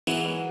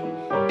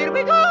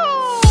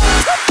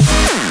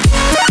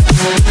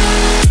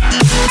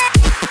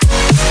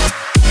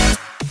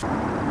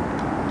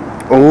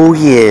Oh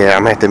yeah,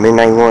 I'm at the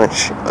midnight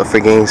lunch for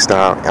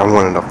Gamestop. I'm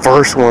one of the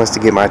first ones to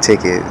get my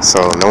ticket,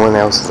 so no one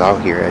else is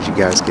out here, as you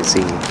guys can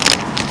see.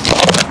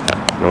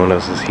 No one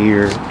else is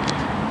here.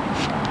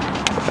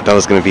 I thought it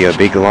was gonna be a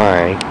big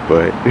line,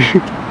 but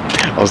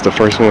I was the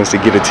first ones to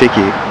get a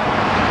ticket.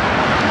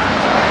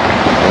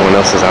 No one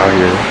else is out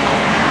here.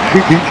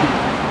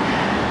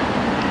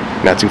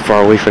 Not too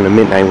far away from the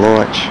midnight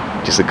launch,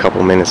 just a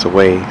couple minutes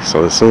away.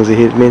 So as soon as it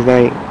hits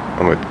midnight,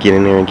 I'm gonna get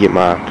in there and get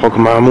my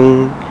Pokemon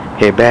Moon,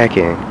 head back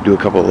and do a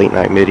couple of late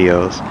night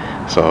videos.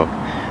 So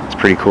it's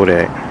pretty cool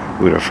that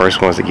we were the first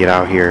ones to get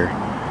out here.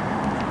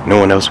 No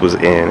one else was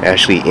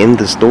actually in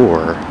the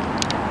store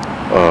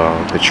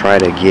to try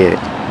to get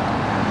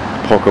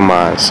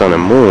Pokemon Sun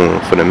and Moon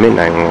for the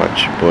midnight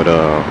launch, but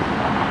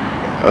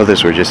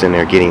others were just in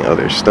there getting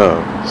other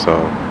stuff,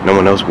 so no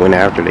one else went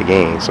after the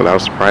game. So that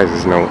was surprising.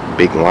 There's no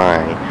big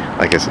line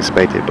like I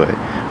expected, but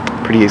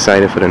pretty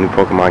excited for the new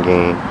Pokemon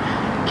game.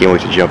 Can't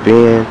wait to jump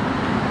in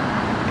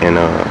and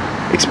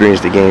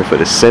experience the game for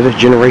the 7th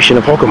generation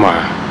of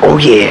Pokemon. Oh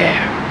yeah!